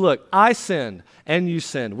and you say, look, I sinned and you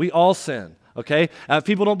sinned. We all sin. Okay? If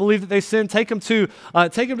people don't believe that they sin, take them to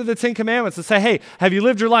the 10 Commandments and say, hey, have you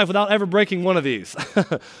lived your life without ever breaking one of these?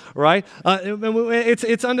 Right?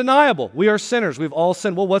 It's undeniable. We are sinners. We've all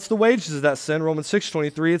sinned. Well, what's the wages of that sin? Romans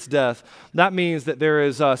 6:23, it's death. That means that there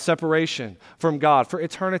is separation from God for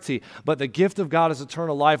eternity. But the gift of God is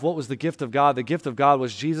eternal life. What was the gift of God? The gift of God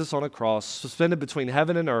was Jesus on a cross, suspended between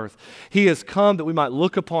heaven and earth. He has come that we might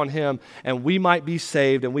look upon him and we might be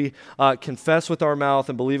saved, and we confess with our mouth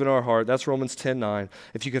and believe in our heart. That's Romans 10:9.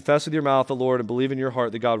 If you confess with your mouth the Lord and believe in your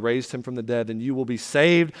heart that God raised him from the dead, then you will be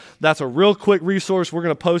saved. That's a real quick resource. We're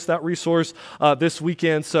going to post that resource this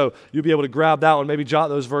weekend, so you'll be able to grab that one, maybe jot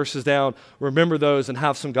those verses down, remember those, and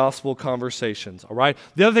have some gospel conversations, all right?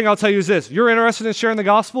 The other thing I'll tell you is this. You're interested in sharing the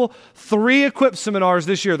gospel? 3 Equip seminars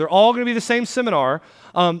this year. They're all going to be the same seminar.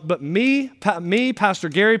 But me, Pastor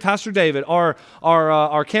Gary, Pastor David,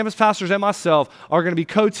 our campus pastors and myself are going to be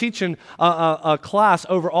co-teaching a class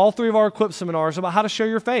over all 3 of our Equip seminars about how to share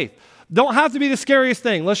your faith. Don't have to be the scariest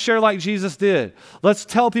thing. Let's share like Jesus did. Let's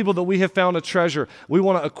tell people that we have found a treasure. We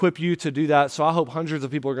want to equip you to do that. So I hope hundreds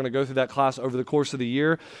of people are going to go through that class over the course of the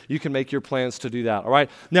year. You can make your plans to do that, all right?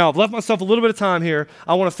 Now, I've left myself a little bit of time here.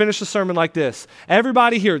 I want to finish the sermon like this.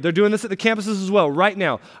 Everybody here, they're doing this at the campuses as well right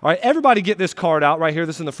now. All right, everybody get this card out right here.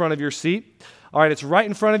 This is in the front of your seat. All right, it's right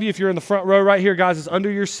in front of you. If you're in the front row right here, guys, it's under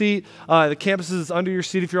your seat. The campuses is under your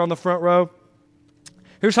seat if you're on the front row.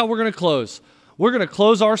 Here's how we're going to close. We're going to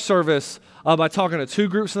close our service by talking to 2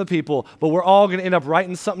 groups of the people, but we're all going to end up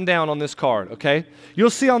writing something down on this card, okay? You'll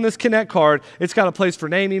see on this Connect card, it's got a place for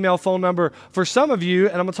name, email, phone number. For some of you,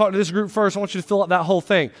 and I'm going to talk to this group first, I want you to fill out that whole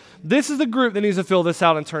thing. This is the group that needs to fill this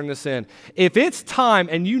out and turn this in. If it's time,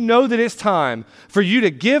 and you know that it's time for you to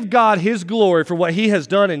give God his glory for what he has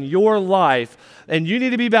done in your life, and you need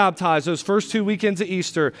to be baptized those first 2 weekends of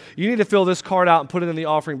Easter, you need to fill this card out and put it in the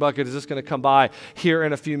offering bucket as it's going to come by here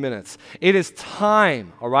in a few minutes. It is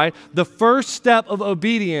time, all right? The first step of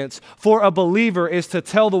obedience for a believer is to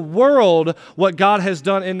tell the world what God has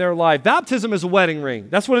done in their life. Baptism is a wedding ring.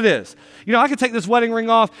 That's what it is. You know, I could take this wedding ring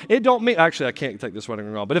off. It don't mean, actually, I can't take this wedding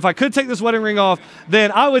ring off, but if I could take this wedding ring off,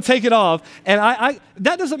 then I would take it off. And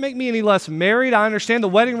that doesn't make me any less married. I understand the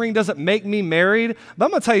wedding ring doesn't make me married, but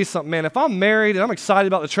I'm going to tell you something, man. If I'm married and I'm excited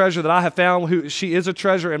about the treasure that I have found, who she is a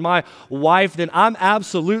treasure, and my wife, then I'm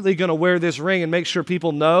absolutely going to wear this ring and make sure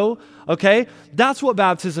people know, okay? That's what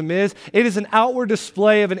baptism is. It is an outward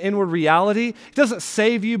display of an inward reality. It doesn't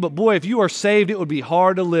save you, but boy, if you are saved, it would be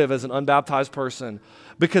hard to live as an unbaptized person,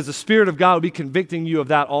 because the Spirit of God will be convicting you of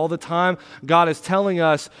that all the time. God is telling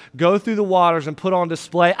us, go through the waters and put on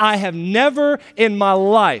display. I have never in my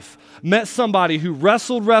life met somebody who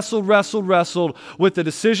wrestled with the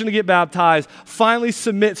decision to get baptized, finally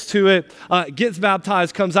submits to it, gets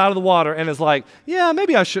baptized, comes out of the water, and is like, yeah,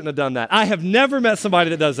 maybe I shouldn't have done that. I have never met somebody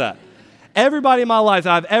that does that. Everybody in my life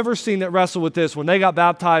that I've ever seen that wrestled with this, when they got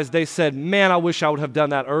baptized, they said, man, I wish I would have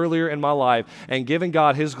done that earlier in my life and given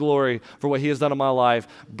God his glory for what he has done in my life.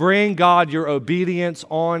 Bring God your obedience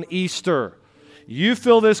on Easter. You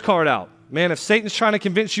fill this card out. Man, if Satan's trying to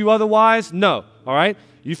convince you otherwise, no, all right?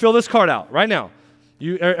 You fill this card out right now.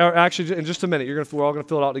 Actually, in just a minute, we're all going to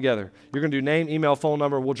fill it out together. You're going to do name, email, phone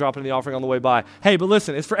number. We'll drop it in the offering on the way by. Hey, but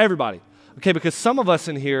listen, it's for everybody, okay? Because some of us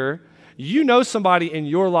in here, you know somebody in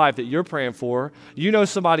your life that you're praying for. You know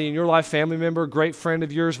somebody in your life, family member, great friend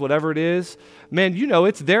of yours, whatever it is. Man, you know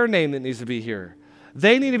it's their name that needs to be here.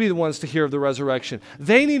 They need to be the ones to hear of the resurrection.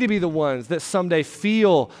 They need to be the ones that someday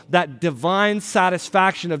feel that divine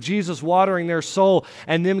satisfaction of Jesus watering their soul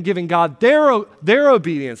and them giving God their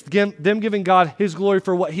obedience, them giving God his glory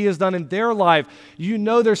for what he has done in their life. You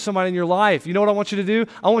know there's somebody in your life. You know what I want you to do?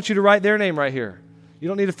 I want you to write their name right here. You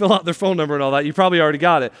don't need to fill out their phone number and all that. You probably already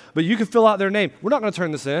got it. But you can fill out their name. We're not going to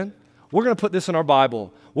turn this in. We're going to put this in our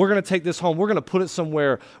Bible. We're going to take this home. We're going to put it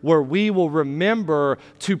somewhere where we will remember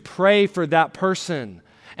to pray for that person.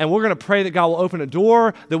 And we're going to pray that God will open a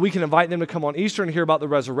door, that we can invite them to come on Easter and hear about the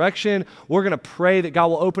resurrection. We're going to pray that God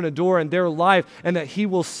will open a door in their life and that he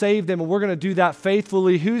will save them. And we're going to do that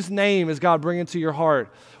faithfully. Whose name is God bringing to your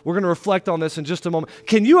heart? We're going to reflect on this in just a moment.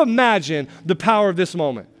 Can you imagine the power of this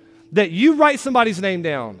moment? That you write somebody's name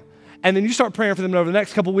down, and then you start praying for them, and over the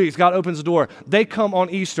next couple of weeks, God opens the door. They come on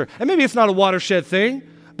Easter. And maybe it's not a watershed thing,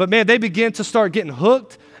 but man, they begin to start getting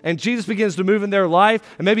hooked, and Jesus begins to move in their life.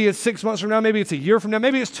 And maybe it's 6 months from now, maybe it's a year from now,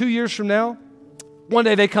 maybe it's 2 years from now. One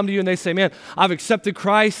day they come to you and they say, man, I've accepted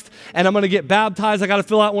Christ, and I'm going to get baptized. I got to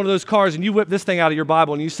fill out one of those cards. And you whip this thing out of your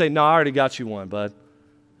Bible, and you say, no, I already got you one, bud.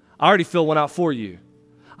 I already filled one out for you.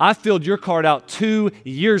 I filled your card out 2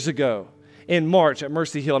 years ago in March at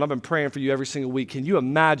Mercy Hill, and I've been praying for you every single week. Can you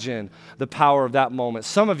imagine the power of that moment?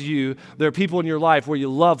 Some of you, there are people in your life where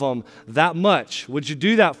you love them that much. Would you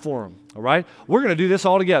do that for them? All right? We're going to do this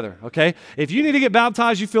all together, okay? If you need to get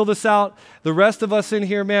baptized, you fill this out. The rest of us in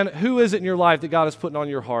here, man, who is it in your life that God is putting on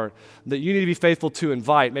your heart that you need to be faithful to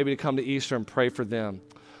invite, maybe to come to Easter and pray for them?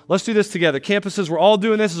 Let's do this together. Campuses, we're all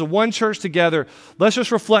doing this as a one church together. Let's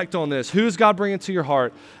just reflect on this. Who is God bringing to your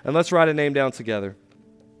heart? And let's write a name down together.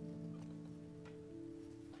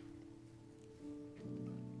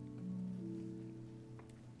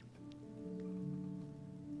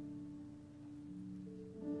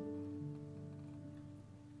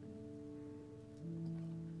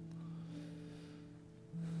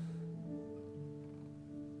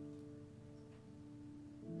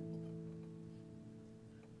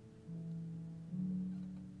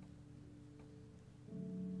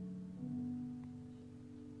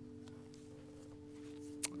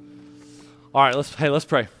 All right, let's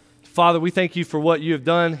pray. Father, we thank you for what you have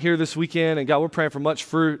done here this weekend, and God, we're praying for much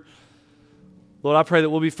fruit. Lord, I pray that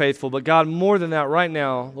we'll be faithful, but God, more than that right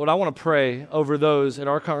now, Lord, I want to pray over those in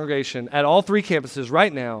our congregation at all 3 campuses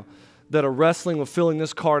right now that are wrestling with filling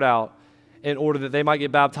this card out in order that they might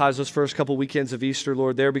get baptized those first couple weekends of Easter.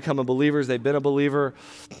 Lord, they're becoming believers. They've been a believer.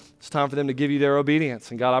 It's time for them to give you their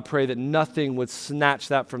obedience. And God, I pray that nothing would snatch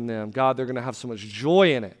that from them. God, they're going to have so much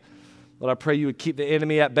joy in it. Lord, I pray you would keep the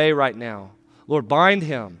enemy at bay right now. Lord, bind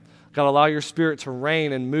him. God, allow your spirit to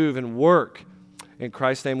reign and move and work. In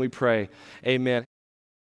Christ's name we pray. Amen.